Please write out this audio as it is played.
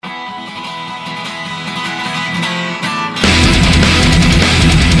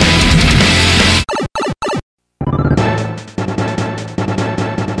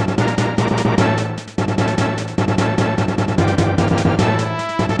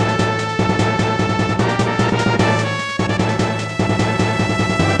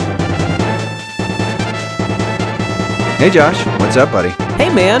Hey Josh, what's up, buddy?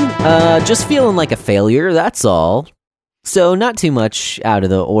 Hey man, just feeling like a failure, that's all. So not too much out of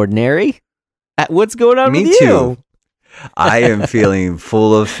the ordinary. What's going on with you? Me too. I am feeling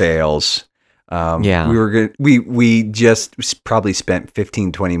full of fails. Yeah. We just probably spent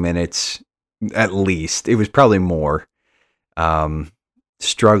 15, 20 minutes at least. It was probably more.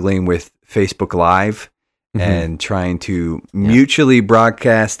 Struggling with Facebook Live and trying to mutually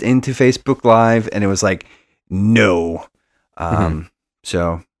broadcast into Facebook Live, and it was like, no.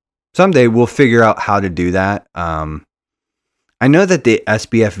 So someday we'll figure out how to do that. I know that the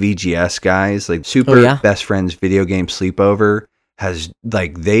SBF VGS guys, like Super Best Friends Video Game Sleepover, has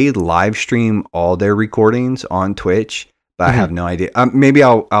like they live stream all their recordings on Twitch, but I have no idea. Maybe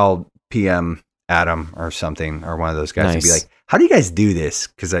I'll PM Adam or something, or one of those guys, and be like, how do you guys do this?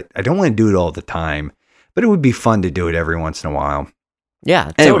 Because I don't want to do it all the time, but it would be fun to do it every once in a while.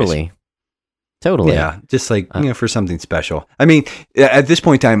 Yeah, Anyways, totally. Yeah, just like, for something special. I mean, at this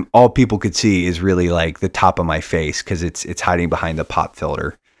point in time, all people could see is really like the top of my face because it's hiding behind the pop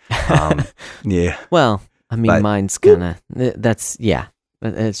filter. Yeah. Well, I mean, mine's kind of,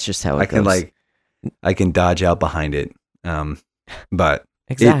 it's just how it goes. I can dodge out behind it. But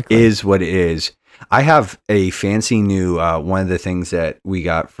exactly. It is what it is. I have a fancy new, one of the things that we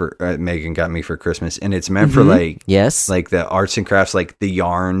got for, Megan got me for Christmas, and it's meant for like the arts and crafts, like the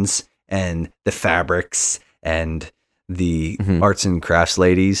yarns and the fabrics and the arts and crafts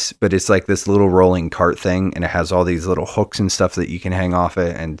ladies, but it's like this little rolling cart thing, and it has all these little hooks and stuff that you can hang off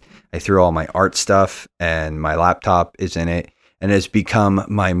it. And I threw all my art stuff, and my laptop is in it, and it's become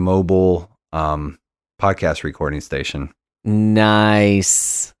my mobile podcast recording station.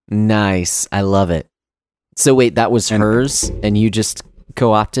 Nice. I love it. So wait, that was hers, and you just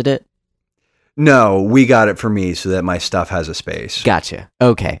co-opted it? No, we got it for me so that my stuff has a space. Gotcha.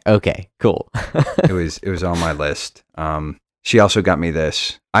 Okay, cool. It was on my list. She also got me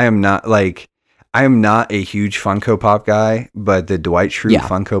this. I am not a huge Funko Pop guy, but the Dwight Schrute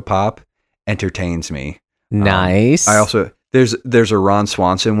Funko Pop entertains me. Nice. I also there's a Ron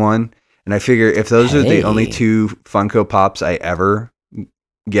Swanson one, and I figure if those are the only two Funko Pops I ever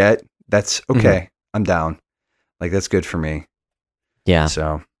get, that's okay. I'm down. Like, that's good for me. Yeah.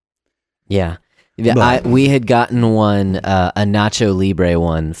 So. Yeah. We had gotten one, a Nacho Libre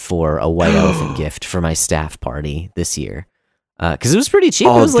one for a white elephant gift for my staff party this year. Because it was pretty cheap.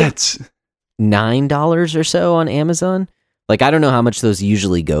 It was like $9 or so on Amazon. Like, I don't know how much those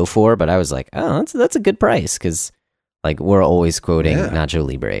usually go for, but I was like, oh, that's a good price. Because, like, we're always quoting Nacho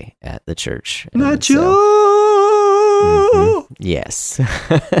Libre at the church. Nacho! So, yes.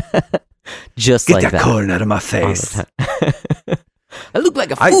 Just Get like that. Get that corn out of my face. I looked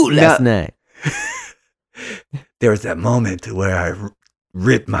like a fool last night. There was that moment where I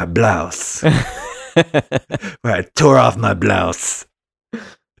ripped my blouse. Where I tore off my blouse.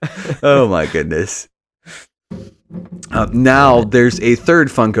 Oh my goodness. Now there's a third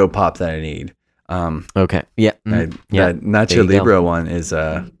Funko Pop that I need. Okay. Yeah. That Nacho Libre one is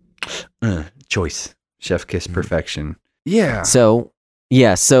choice. Chef Kiss Perfection. Yeah. So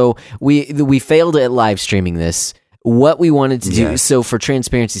we failed at live streaming this. What we wanted to do, so for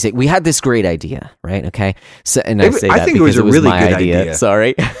transparency's sake, we had this great idea, right? Okay, so I think it was a really good idea.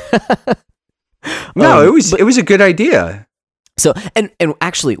 Sorry. No, it was a good idea. So and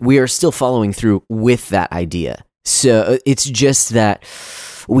actually, we are still following through with that idea. So it's just that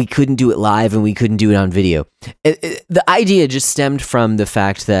we couldn't do it live and we couldn't do it on video. The idea just stemmed from the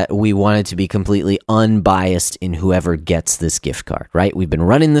fact that we wanted to be completely unbiased in whoever gets this gift card, right? We've been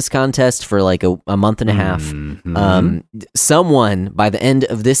running this contest for like a month and a half. Someone by the end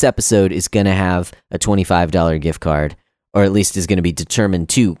of this episode is going to have a $25 gift card, or at least is going to be determined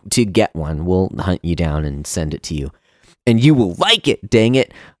to get one. We'll hunt you down and send it to you. And you will like it, dang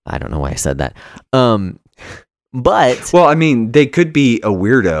it. I don't know why I said that. But well, I mean, they could be a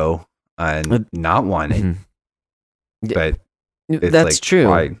weirdo and not want it. But that's like, true.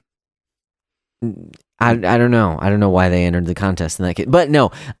 Why? I don't know. I don't know why they entered the contest in that case. But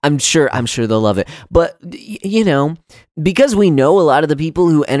no, I'm sure they'll love it. But because we know a lot of the people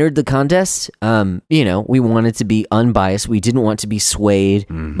who entered the contest, we wanted to be unbiased. We didn't want to be swayed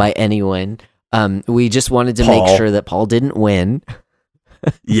by anyone. We just wanted to make sure that Paul didn't win.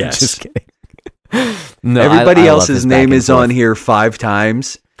 Yes. Just kidding. No, everybody else's name is on here 5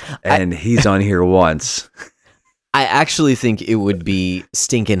 times, and he's on here once. I actually think it would be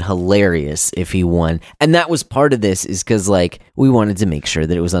stinking hilarious if he won. And that was part of this, is because we wanted to make sure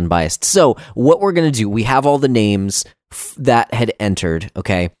that it was unbiased. So what we're going to do, we have all the names that had entered,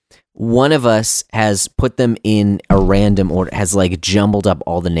 okay? One of us has put them in a random order, has jumbled up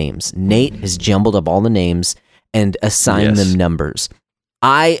all the names. Nate has jumbled up all the names, and assign them numbers.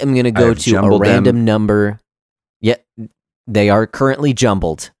 I am going to go to a random number. Yeah, they are currently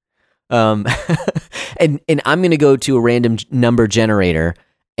jumbled. And I'm going to go to a random number generator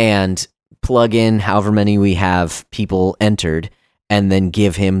and plug in however many we have people entered, and then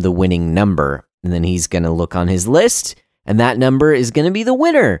give him the winning number. And then he's going to look on his list, and that number is going to be the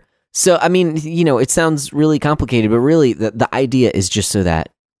winner. So, I mean, it sounds really complicated, but really the idea is just so that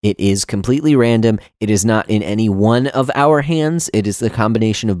it is completely random. It is not in any one of our hands. It is the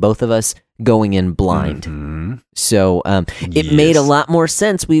combination of both of us going in blind. Mm-hmm. So it made a lot more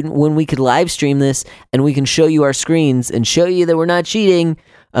sense when we could live stream this and we can show you our screens and show you that we're not cheating.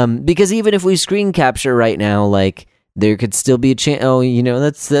 Because even if we screen capture right now, like, there could still be a chance. Oh,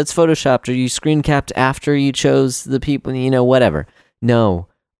 that's photoshopped, or you screen capped after you chose the people. Whatever. No.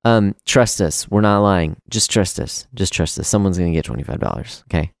 Trust us. We're not lying. Just trust us. Someone's going to get $25.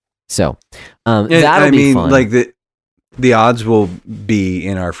 Okay. So, that'll be fun. Like the odds will be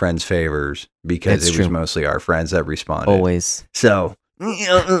in our friends' favors because it was mostly our friends that responded. Always. So,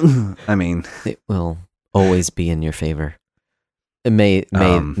 I mean, it will always be in your favor. May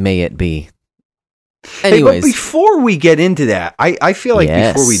it be. Anyways, hey, but before we get into that, I feel like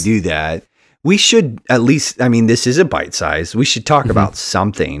before we do that, we should at least, this is a bite size. We should talk about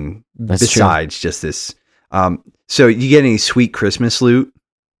something besides just this. So you get any sweet Christmas loot?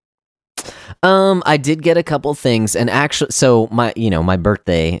 I did get a couple things, and actually, so my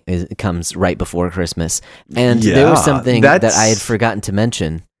birthday comes right before Christmas, and there was something that I had forgotten to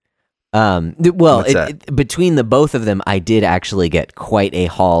mention. Between the both of them, I did actually get quite a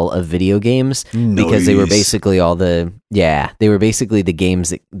haul of video games because they were basically they were basically the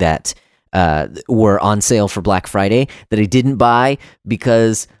games that were on sale for Black Friday that I didn't buy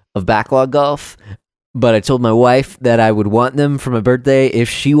because of Backlog Golf. But I told my wife that I would want them for my birthday if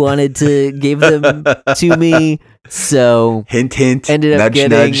she wanted to give them to me. So hint, hint. Ended up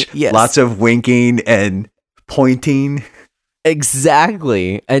nudge. Lots of winking and pointing.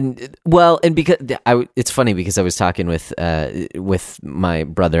 Exactly, and because it's funny because I was talking with my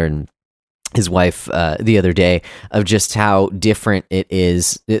brother and his wife the other day of just how different it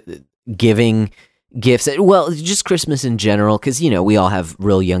is giving gifts. Well, just Christmas in general, because we all have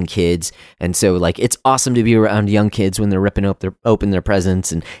real young kids, and so like it's awesome to be around young kids when they're ripping open their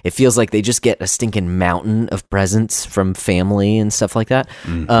presents, and it feels like they just get a stinking mountain of presents from family and stuff like that.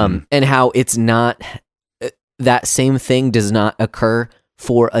 Mm-hmm. And how it's not. That same thing does not occur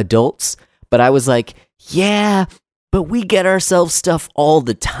for adults, but I was like, yeah, but we get ourselves stuff all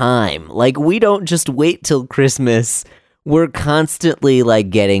the time. Like, we don't just wait till Christmas. We're constantly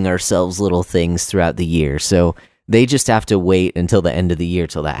like getting ourselves little things throughout the year. So they just have to wait until the end of the year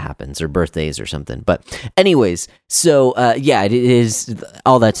till that happens, or birthdays or something. But anyways, so it is,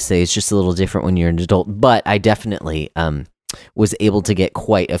 all that to say, it's just a little different when you're an adult, but I definitely was able to get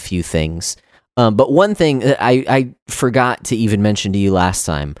quite a few things. But one thing that I forgot to even mention to you last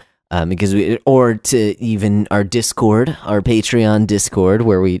time, because to even our Discord, our Patreon Discord,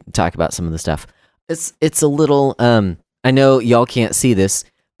 where we talk about some of the stuff. It's a little. I know y'all can't see this,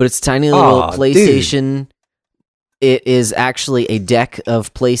 but it's a tiny little PlayStation. Dude. It is actually a deck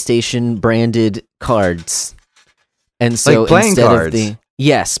of PlayStation branded cards, and so like playing cards.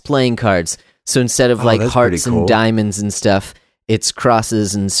 Playing cards. So instead of like hearts and diamonds and stuff, it's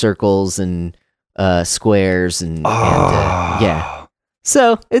crosses and circles and squares and yeah.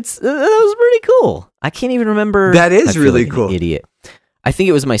 So that was pretty cool. I can't even remember. That is really cool. An idiot. I think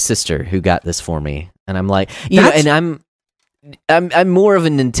it was my sister who got this for me, and I'm like, and I'm more of a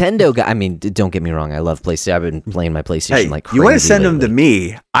Nintendo guy. I mean, don't get me wrong. I love PlayStation. I've been playing my PlayStation like crazy. You want to send them to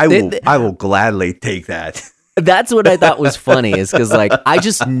me? I will gladly take that. That's what I thought was funny, is because like I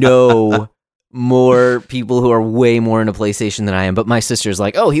just know more people who are way more into PlayStation than I am, but my sister's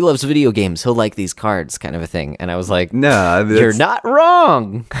like, oh, he loves video games, he'll like these cards, kind of a thing. And I was like, no, you're not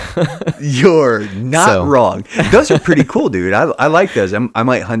wrong. You're not wrong. Those are pretty cool, dude. I like those. I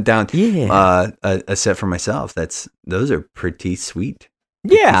might hunt down a set for myself. Those are pretty sweet.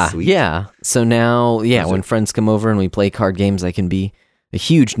 Yeah. So now, when friends come over and we play card games, I can be a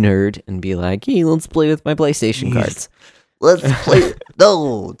huge nerd and be like, hey, let's play with my PlayStation cards. Let's play.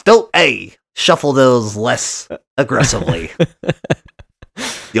 Shuffle those less aggressively.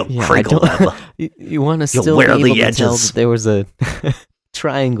 You'll crinkle them. You want to still wear be able the edges. To tell that there was a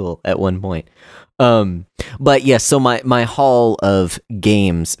triangle at one point. But yeah, so my haul of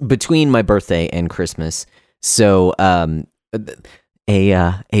games between my birthday and Christmas. So a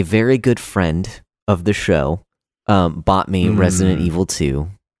very good friend of the show bought me Resident Evil 2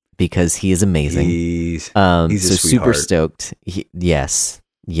 because he is amazing. He's so super stoked. Yes.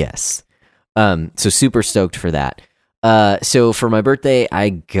 So super stoked for that. So for my birthday, I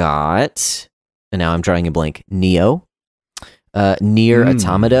got, and now I'm drawing a blank, Neo. Nier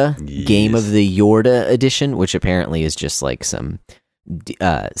Automata, Game of the Yorda edition, which apparently is just like some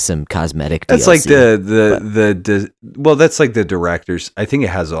cosmetic. That's DLC, like well, that's like the director's. I think it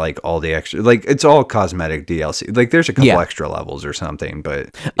has like all the extra, like it's all cosmetic DLC. Like there's a couple extra levels or something,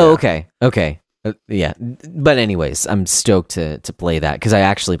 but yeah. Oh, okay. Yeah, but anyways, I'm stoked to play that because I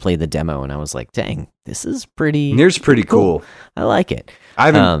actually played the demo and I was like, "Dang, this is pretty." Nier's pretty cool. I like it.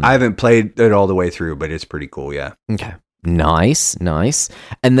 I haven't played it all the way through, but it's pretty cool. Yeah. Okay. Nice,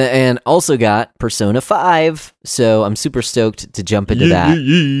 and also got Persona 5, so I'm super stoked to jump into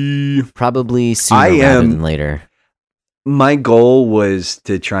that. Probably sooner rather than later. My goal was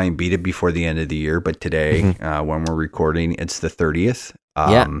to try and beat it before the end of the year, but today, when we're recording, it's the 30th.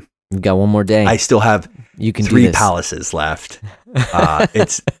 We've got one more day. I still have you can 3 palaces left.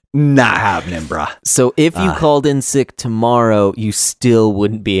 It's not happening, bruh. So if you called in sick tomorrow, you still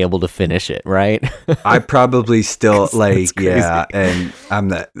wouldn't be able to finish it, right? I probably still and I'm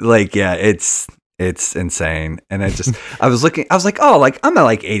not it's insane. And I was like, oh, like I'm at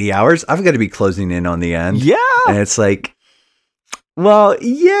like 80 hours. I've got to be closing in on the end. Yeah. And it's like, well,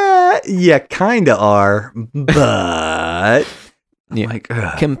 yeah, kind of are, but I'm like,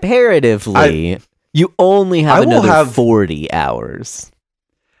 comparatively, you only have another 40 hours.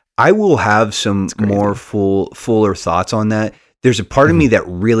 I will have some more fuller thoughts on that. There's a part of me that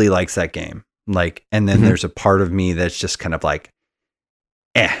really likes that game. Like, and then there's a part of me that's just kind of like,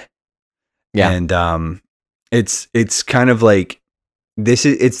 Yeah. And it's kind of like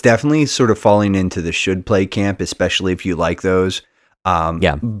it's definitely sort of falling into the should play camp, especially if you like those.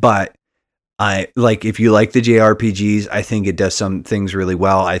 But I like, if you like the JRPGs, I think it does some things really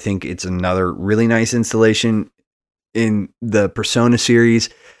well. I think it's another really nice installation in the Persona series.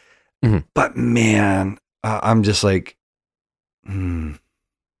 But man, I'm just like, Anyways,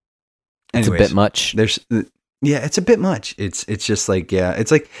 it's a bit much. It's a bit much. It's just like,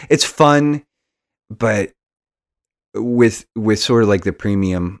 it's like, it's fun, but with sort of like the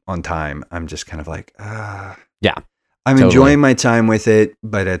premium on time, I'm just kind of like, I'm enjoying my time with it,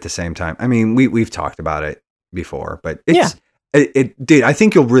 but at the same time, I mean, we've talked about it before, but dude, I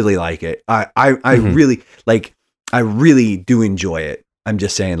think you'll really like it. I really do enjoy it. I'm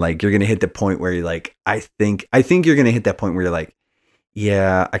just saying, like, you're going to hit the point where you're like, I think you're going to hit that point where you're like,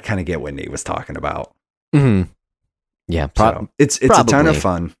 yeah, I kind of get what Nate was talking about. Yeah. It's a ton of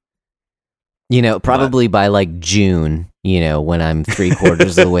fun. You know, probably by like June, when I'm 3/4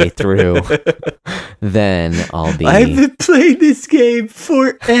 of the way through, then I'll be. I haven't played this game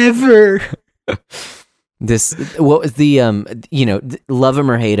forever. What was the love him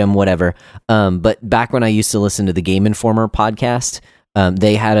or hate him, whatever. But back when I used to listen to the Game Informer podcast,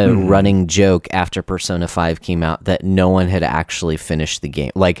 they had a running joke after Persona 5 came out that no one had actually finished the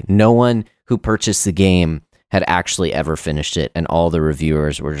game. Like, no one who purchased the game had actually ever finished it, and all the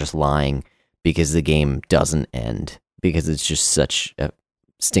reviewers were just lying because the game doesn't end, because it's just such a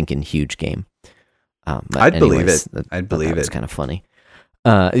stinking huge game. I'd believe it. I'd believe it. It's kind of funny.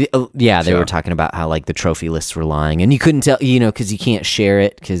 They were talking about how like the trophy lists were lying, and you couldn't tell, because you can't share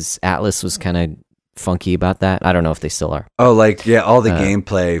it, because Atlas was kind of funky about that. I don't know if they still are. Oh, like, all the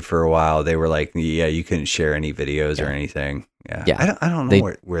gameplay for a while, they were like, you couldn't share any videos or anything. Yeah. I don't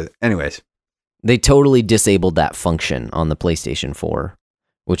know where. Anyways, they totally disabled that function on the PlayStation 4,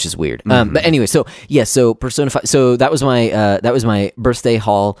 which is weird. But anyway, so Persona 5. So that was my birthday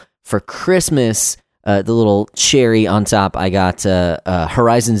haul. For Christmas, the little cherry on top, I got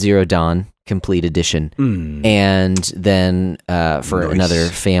Horizon Zero Dawn Complete Edition, and then for another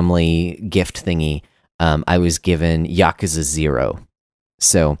family gift thingy, I was given Yakuza 0.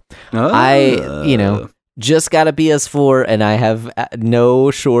 So I just got a PS4, and I have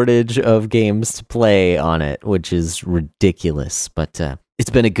no shortage of games to play on it, which is ridiculous. But it's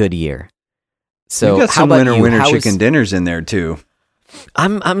been a good year. So you got some winter chicken dinners in there too.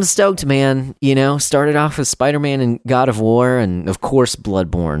 I'm stoked, man. Started off with Spider-Man and God of War, and of course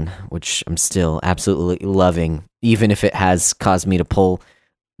Bloodborne, which I'm still absolutely loving, even if it has caused me to pull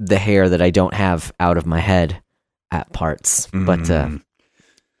the hair that I don't have out of my head at parts. But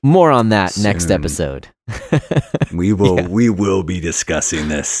more on that next episode. We will be discussing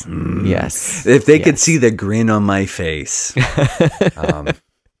this. Yes. If they could see the grin on my face.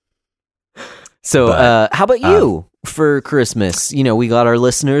 So, how about you for Christmas? We got our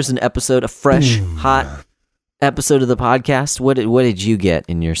listeners an episode, a fresh, hot episode of the podcast. What did you get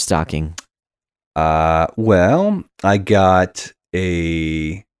in your stocking? Well, I got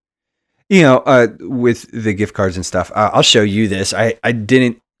with the gift cards and stuff. I'll show you this. I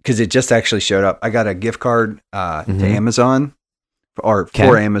didn't because it just actually showed up. I got a gift card to Mhm. Amazon or Okay.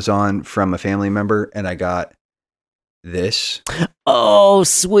 for Amazon from a family member, and I got this. Oh,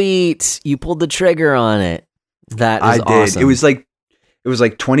 sweet! You pulled the trigger on it. That is I did. awesome. It was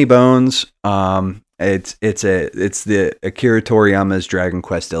like 20 bones. It's the Akira Toriyama's Dragon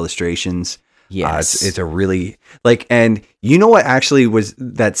Quest illustrations. yes. It's a really like, and you know what actually was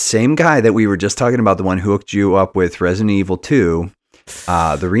that same guy that we were just talking about, the one who hooked you up with Resident Evil 2,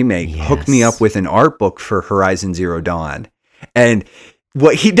 the remake, hooked me Yes. up with an art book for Horizon Zero Dawn. And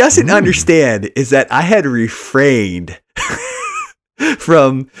what he doesn't understand is that I had refrained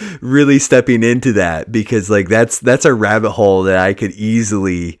from really stepping into that, because like that's a rabbit hole that I could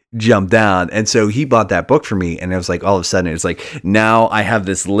easily jump down. And so he bought that book for me, and it was like all of a sudden it's like now I have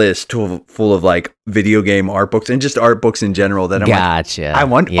this list full of like video game art books and just art books in general that I'm Gotcha. like, I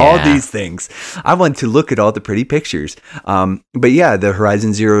want all these things. I want to look at all the pretty pictures. But yeah, the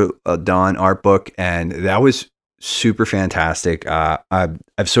Horizon Zero Dawn art book, and that was super fantastic. I've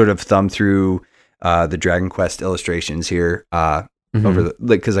sort of thumbed through the Dragon Quest illustrations here Mhm. over the,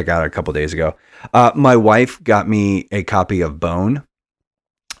 like, because I got it a couple days ago. My wife got me a copy of Bone.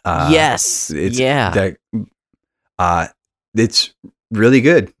 Yes. It's Yeah. it's really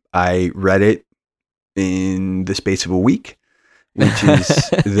good. I read it in the space of a week, which is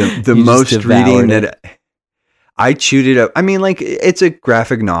the You just most reading devoured that I chewed it up. I mean, like, it's a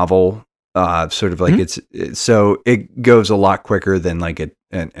graphic novel, sort of like so it goes a lot quicker than like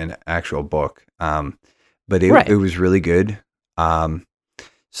an actual book. But Right. it was really good.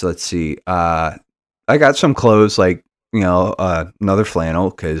 So let's see. I got some clothes, like, another flannel,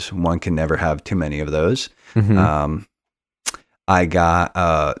 because one can never have too many of those. Mhm. I got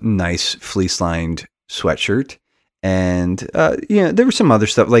a nice fleece-lined sweatshirt, and there was some other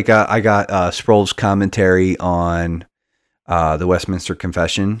stuff. Like I got Sproul's commentary on the Westminster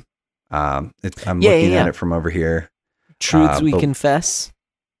Confession. I'm looking at it from over here. Truths we but- confess.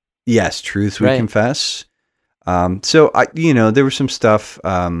 Yes, truths we Right. confess. So there was some stuff.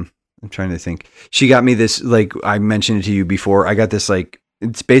 I'm trying to think. She got me this, like I mentioned it to you before. I got this, like,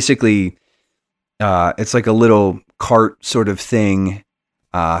 it's basically, it's like a little cart sort of thing.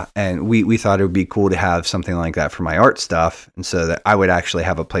 And we thought it would be cool to have something like that for my art stuff, and so that I would actually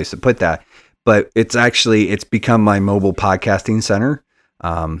have a place to put that. But it's become my mobile podcasting center.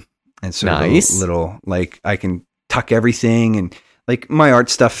 And so Nice. little, like, I can tuck everything, and like my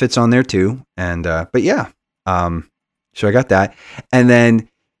art stuff fits on there too. And but yeah. So I got that. And then,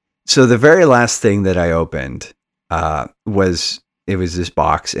 so the very last thing that I opened was this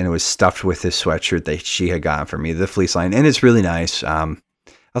box, and it was stuffed with this sweatshirt that she had gotten for me, the fleece line, and it's really nice. I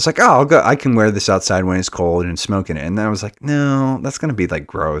was like, oh, I can wear this outside when it's cold and smoking it. And then I was like, no, that's going to be like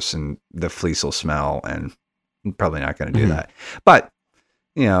gross, and the fleece will smell, and I'm probably not going to do that. But,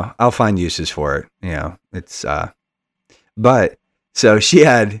 I'll find uses for it. It's, but so she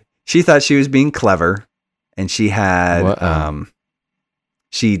thought she was being clever, and she had, Uh-oh.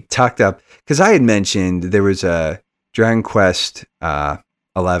 she tucked up, because I had mentioned there was a Dragon Quest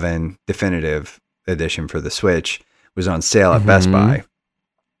 11 definitive edition for the Switch was on sale at Best Mhm. Buy.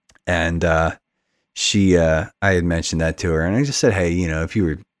 And I had mentioned that to her, and I just said, hey, if you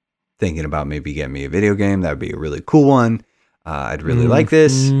were thinking about maybe getting me a video game, that would be a really cool one. I'd really like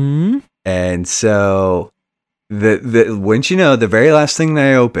this. Mhm. And so wouldn't you know, the very last thing that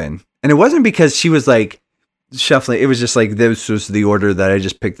I opened, and it wasn't because she was like shuffling, it was just like this was the order that I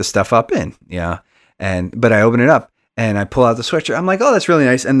just picked the stuff up in. Yeah. But I open it up and I pull out the sweatshirt. I'm like, oh, that's really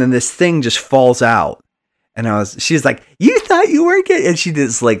nice. And then this thing just falls out. And she's like, you thought you weren't getting, and she did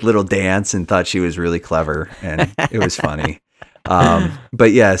this like little dance and thought she was really clever. And it was funny.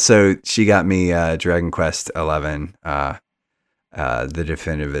 But yeah, so she got me Dragon Quest 11, the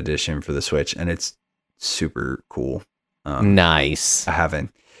definitive edition for the Switch, and it's super cool. Nice. I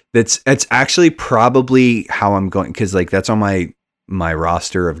haven't. It's actually probably how I'm going, because like that's on my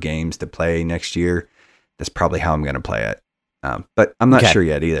roster of games to play next year. That's probably how I'm going to play it. But I'm not Okay. sure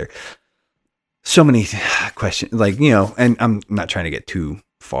yet either. So many questions, like, and I'm not trying to get too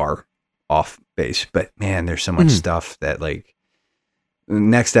far off base, but man, there's so much stuff that, like,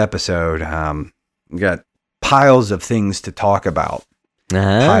 next episode, we got piles of things to talk about.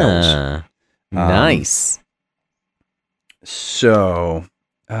 Piles. Nice. So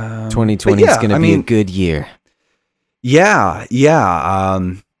 2020 is going to be a good year. Yeah.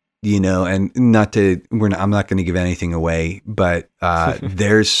 And I'm not going to give anything away, but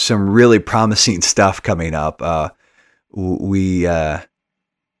there's some really promising stuff coming up.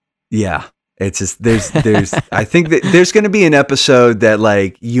 It's just there's I think that there's going to be an episode that,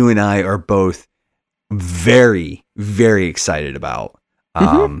 like, you and I are both very, very excited about.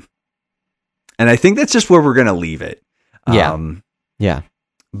 And I think that's just where we're going to leave it. Yeah.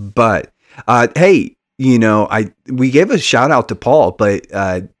 But hey, we gave a shout out to Paul, but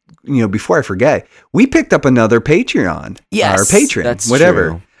before I forget, we picked up another Patreon, or patron, that's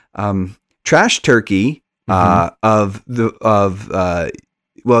whatever. true. Trash Turkey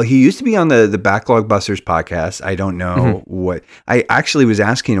he used to be on the Backlog Busters podcast. I don't know what. I actually was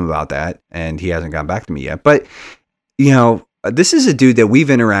asking him about that, and he hasn't gotten back to me yet. But this is a dude that we've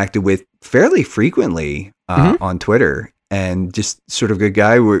interacted with fairly frequently on Twitter, and just sort of good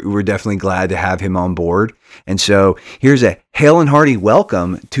guy. We're definitely glad to have him on board. And so here's a hail and hearty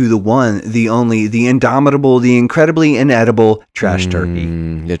welcome to the one, the only, the indomitable, the incredibly inedible Trash Turkey.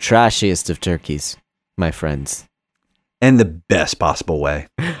 The trashiest of turkeys, my friends. In the best possible way.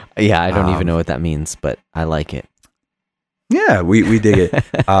 Yeah, I don't even know what that means, but I like it. Yeah, we dig it.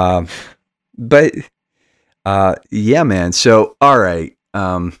 Yeah, man. So, all right.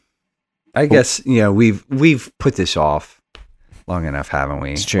 I guess we've put this off long enough, haven't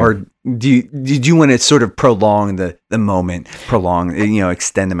we? It's true. Or did you want to sort of prolong the moment,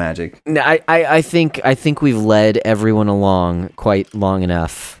 extend the magic? No, I think we've led everyone along quite long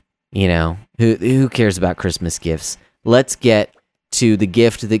enough. Who cares about Christmas gifts? Let's get to the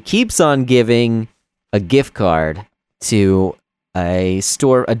gift that keeps on giving, a gift card to a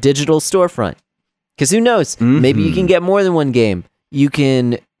digital storefront. Because who knows? Maybe you can get more than one game. You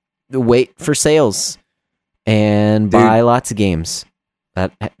can wait for sales and buy lots of games.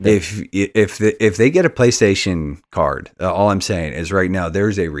 If they get a PlayStation card, all I'm saying is right now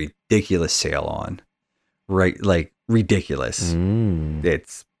there's a ridiculous sale on. Right, like ridiculous.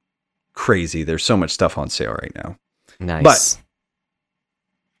 It's crazy. There's so much stuff on sale right now. Nice. But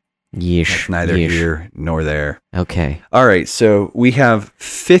that's neither here nor there. Okay. All right. So we have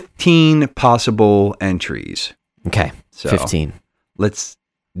 15 possible entries. Okay. So 15. Let's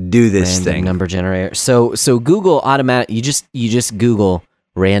do this random thing. Number generator. So Google automatic. You just Google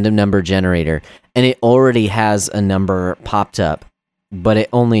random number generator, and it already has a number popped up, but it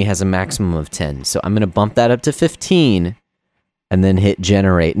only has a maximum of 10. So I'm gonna bump that up to 15, and then hit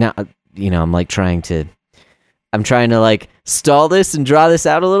generate. Now I'm trying to like stall this and draw this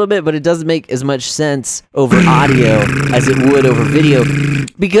out a little bit, but it doesn't make as much sense over audio as it would over video,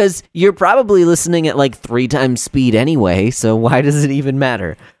 because you're probably listening at like 3 times speed anyway, so why does it even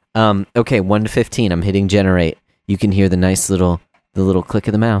matter? Okay, 1 to 15, I'm hitting generate. You can hear the nice little click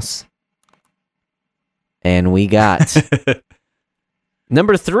of the mouse. And we got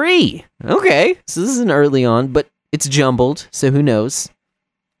number 3. Okay, so this is an early on, but it's jumbled, so who knows?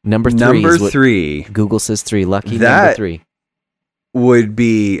 Number 3. Google says 3. Lucky number 3. Would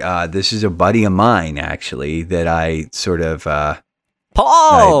be, this is a buddy of mine, actually, that I sort of...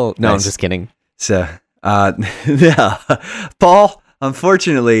 Paul! No, I'm just kidding. So, yeah. Paul,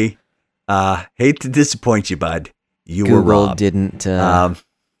 unfortunately, hate to disappoint you, bud. You were robbed. Didn't...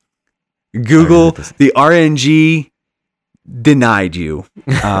 Google, the RNG denied you.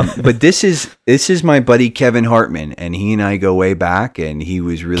 But this is my buddy Kevin Hartman, and he and I go way back, and he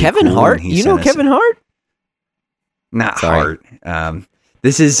was really Kevin cool. Hart? You know Kevin Hart? Not Sorry. Hart.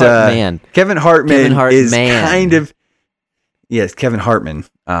 This is man. Kevin Hartman. Kevin Hart is man. kind of, yes, Kevin Hartman.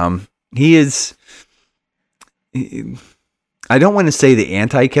 He is. I don't want to say the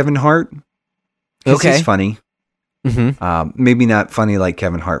anti Kevin Hart. Okay, he's funny. Mm-hmm. Maybe not funny like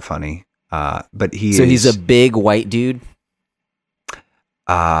Kevin Hart funny. But he's a big white dude.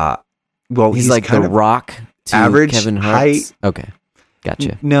 Well, he's like kind the of Rock to average Kevin Hart's. height. Okay,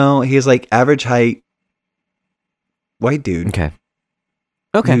 gotcha. No, he's like average height white dude. Okay.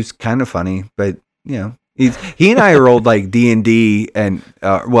 Who's kind of funny, but he and I rolled like D&D and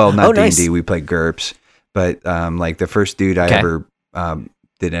not D&D. Nice. We played GURPS, but like the first dude I ever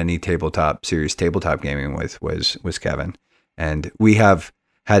did any serious tabletop gaming with was Kevin, and we have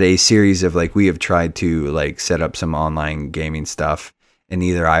had a series of we have tried to like set up some online gaming stuff, and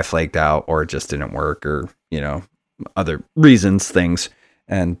either I flaked out or it just didn't work, or other things.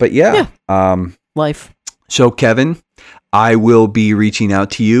 But life. So Kevin, I will be reaching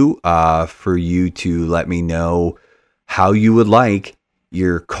out to you for you to let me know how you would like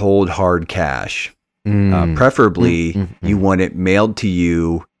your cold hard cash. Preferably, you want it mailed to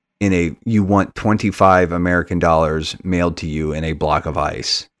you you want 25 American dollars mailed to you in a block of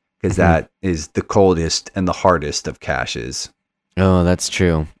ice, because that is the coldest and the hardest of cashes. Oh, that's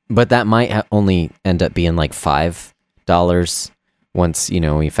true. But that might only end up being like $5 once,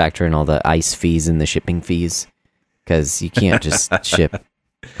 we factor in all the ice fees and the shipping fees, because you can't just ship.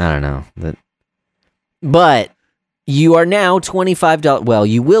 I don't know. But you are now $25. Well,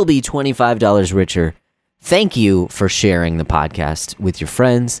 you will be $25 richer thank you for sharing the podcast with your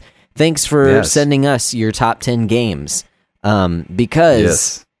friends. Thanks for sending us your top 10 games.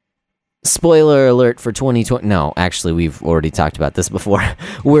 Because spoiler alert for 2020. No, actually, we've already talked about this before.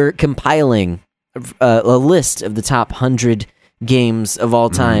 We're compiling a list of the top 100 games of all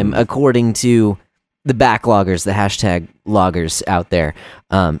time according to the backloggers, the hashtag loggers out there.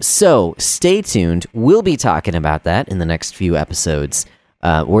 So stay tuned. We'll be talking about that in the next few episodes.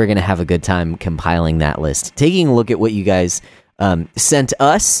 We're going to have a good time compiling that list, taking a look at what you guys sent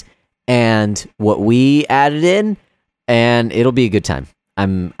us and what we added in, and it'll be a good time.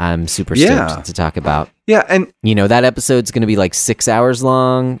 I'm super stoked to talk about. Yeah, and that episode's going to be like 6 hours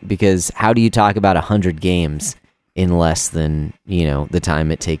long, because how do you talk about 100 games in less than the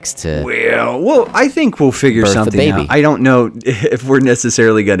time it takes to? Well, I think we'll figure something out. I don't know if we're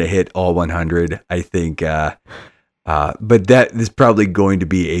necessarily going to hit all 100. I think, but that is probably going to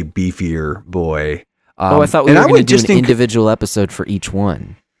be a beefier boy. I thought we were going to do an individual episode for each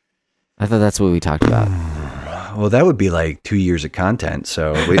one. I thought that's what we talked about. Well, that would be like 2 years of content.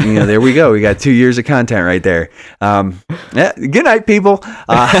 So, there we go. We got 2 years of content right there. Good night, people.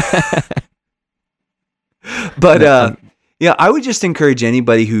 But I would just encourage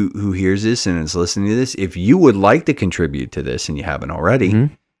anybody who hears this and is listening to this, if you would like to contribute to this and you haven't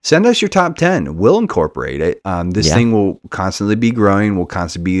already, send us your top 10. We'll incorporate it. This thing will constantly be growing. We'll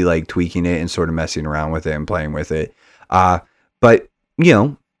constantly be like tweaking it and sort of messing around with it and playing with it. But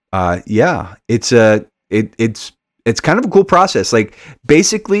it's kind of a cool process. Like,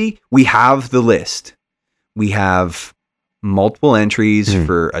 basically, we have the list. We have multiple entries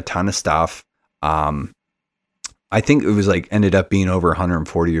for a ton of stuff. I think it was ended up being over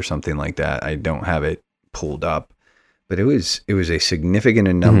 140 or something like that. I don't have it pulled up, but it was a significant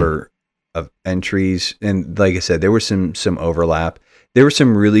number of entries. And like I said, there was some overlap. There were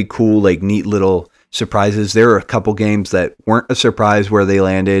some really cool, neat little surprises. There were a couple games that weren't a surprise where they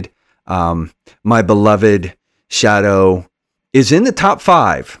landed. My beloved Shadow is in the top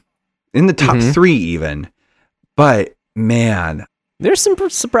 5, in the top 3 even. But man, there's some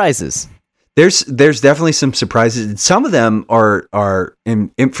surprises. There's definitely some surprises. And some of them are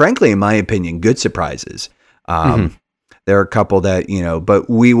frankly, in my opinion, good surprises. There are a couple that, but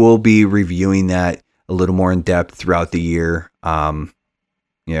we will be reviewing that a little more in depth throughout the year.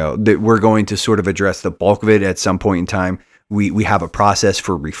 That we're going to sort of address the bulk of it at some point in time. We have a process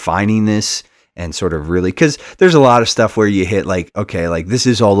for refining this and sort of really, because there's a lot of stuff where you hit this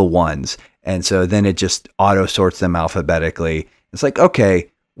is all the ones. And so then it just auto sorts them alphabetically. It's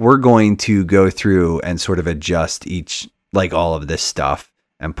okay, we're going to go through and sort of adjust each, all of this stuff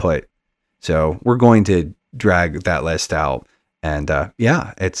and so we're going to drag that list out, and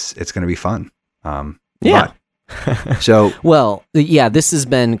it's going to be fun. So, well, this has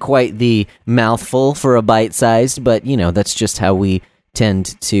been quite the mouthful for a bite-sized, but that's just how we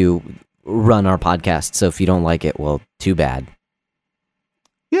tend to run our podcast. So if you don't like it, well, too bad.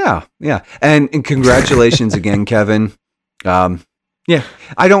 Yeah. And congratulations again, Kevin. I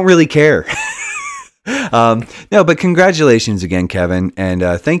don't really care. No, but congratulations again, Kevin. And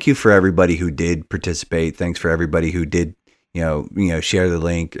thank you for everybody who did participate. Thanks for everybody who did, share the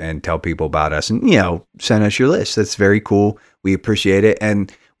link and tell people about us and, send us your list. That's very cool. We appreciate it.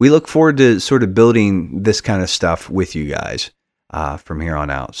 And we look forward to sort of building this kind of stuff with you guys from here on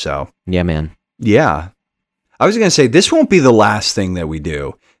out. So, yeah, man. Yeah. I was going to say, this won't be the last thing that we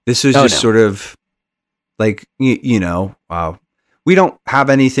do. This is sort of we don't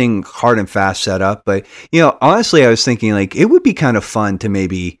have anything hard and fast set up, but honestly, I was thinking it would be kind of fun to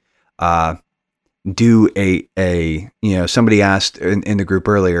maybe do a somebody asked in the group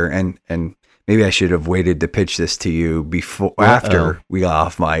earlier, and maybe I should have waited to pitch this to you after we got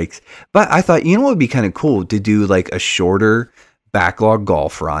off mics. But I thought, what would be kind of cool to do a shorter backlog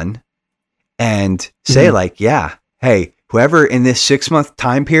golf run and say hey, whoever in this 6-month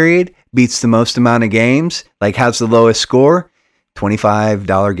time period beats the most amount of games, has the lowest score,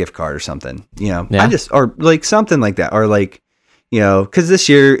 $25 gift card or something, I just, or something like that. Or cause this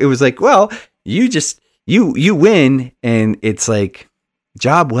year it was well, you win and it's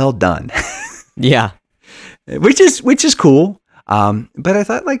job well done. Yeah. Which is cool. But I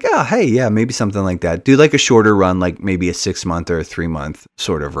thought hey, maybe something like that. Do a shorter run, maybe a 6-month or a 3-month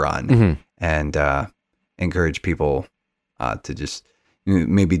sort of run, and encourage people to just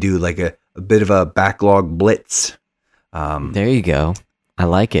maybe do a bit of a backlog blitz. There you go. I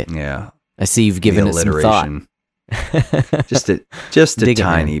like it. Yeah. I see you've given it some thought. just a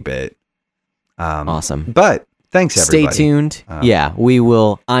tiny bit. Awesome. But thanks, everybody. Stay tuned. We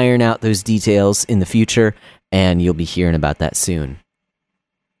will iron out those details in the future, and you'll be hearing about that soon.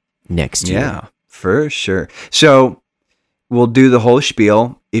 Next year. Yeah. For sure. So we'll do the whole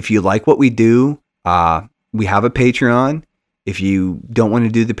spiel. If you like what we do, we have a Patreon. If you don't want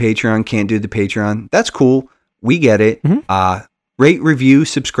to do the Patreon, can't do the Patreon, that's cool. We get it. Mm-hmm. Rate, review,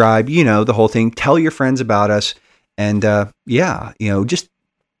 subscribe, the whole thing. Tell your friends about us. And just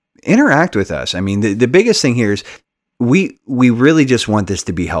interact with us. I mean, the biggest thing here is we really just want this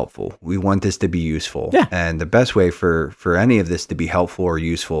to be helpful. We want this to be useful. Yeah. And the best way for any of this to be helpful or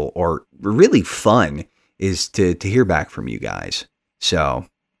useful or really fun is to hear back from you guys. So,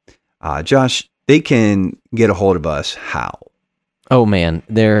 Josh, they can get a hold of us how? Oh, man,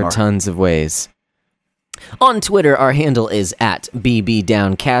 there are tons of ways. On Twitter, our handle is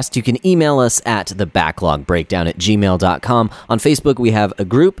 @BBDowncast. You can email us at thebacklogbreakdown@gmail.com. On Facebook, we have a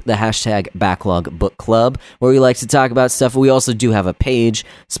group, the #BacklogBookClub, where we like to talk about stuff. We also do have a page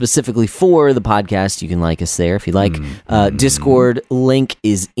specifically for the podcast. You can like us there if you like. Discord link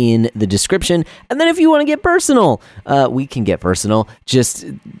is in the description. And then if you want to get personal, we can get personal. Just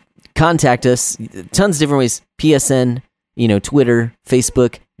contact us. Tons of different ways. PSN, Twitter,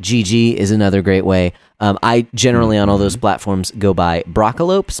 Facebook. GG is another great way. I generally on all those platforms go by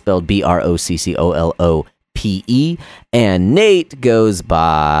Broccolope, spelled BROCCOLOPE, and Nate goes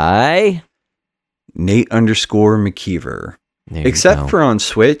by Nate_McKeever. Except for on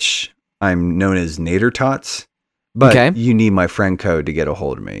Switch, I'm known as Nader Tots. But you need my friend code to get a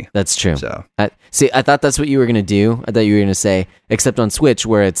hold of me. That's true. So I thought that's what you were going to do. I thought you were going to say, except on Switch,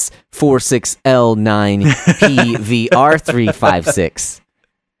 where it's 46L9PVR356.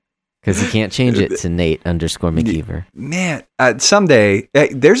 Because you can't change it to Nate_McKeever. Man, someday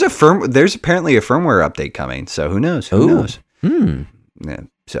there's apparently a firmware update coming. So who knows? Who knows? Yeah,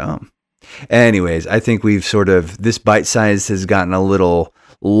 so, anyways, I think we've this bite size has gotten a little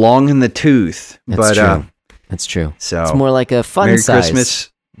long in the tooth. That's true. That's true. So it's more like a fun Merry size Christmas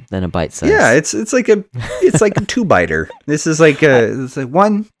than a bite size. Yeah, it's like a 2-biter. This is like it's like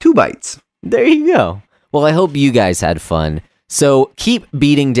 2 bites. There you go. Well, I hope you guys had fun. So keep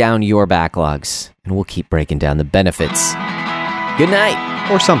beating down your backlogs, and we'll keep breaking down the benefits. Good night.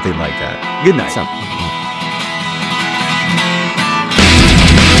 Or something like that. Good night. Something.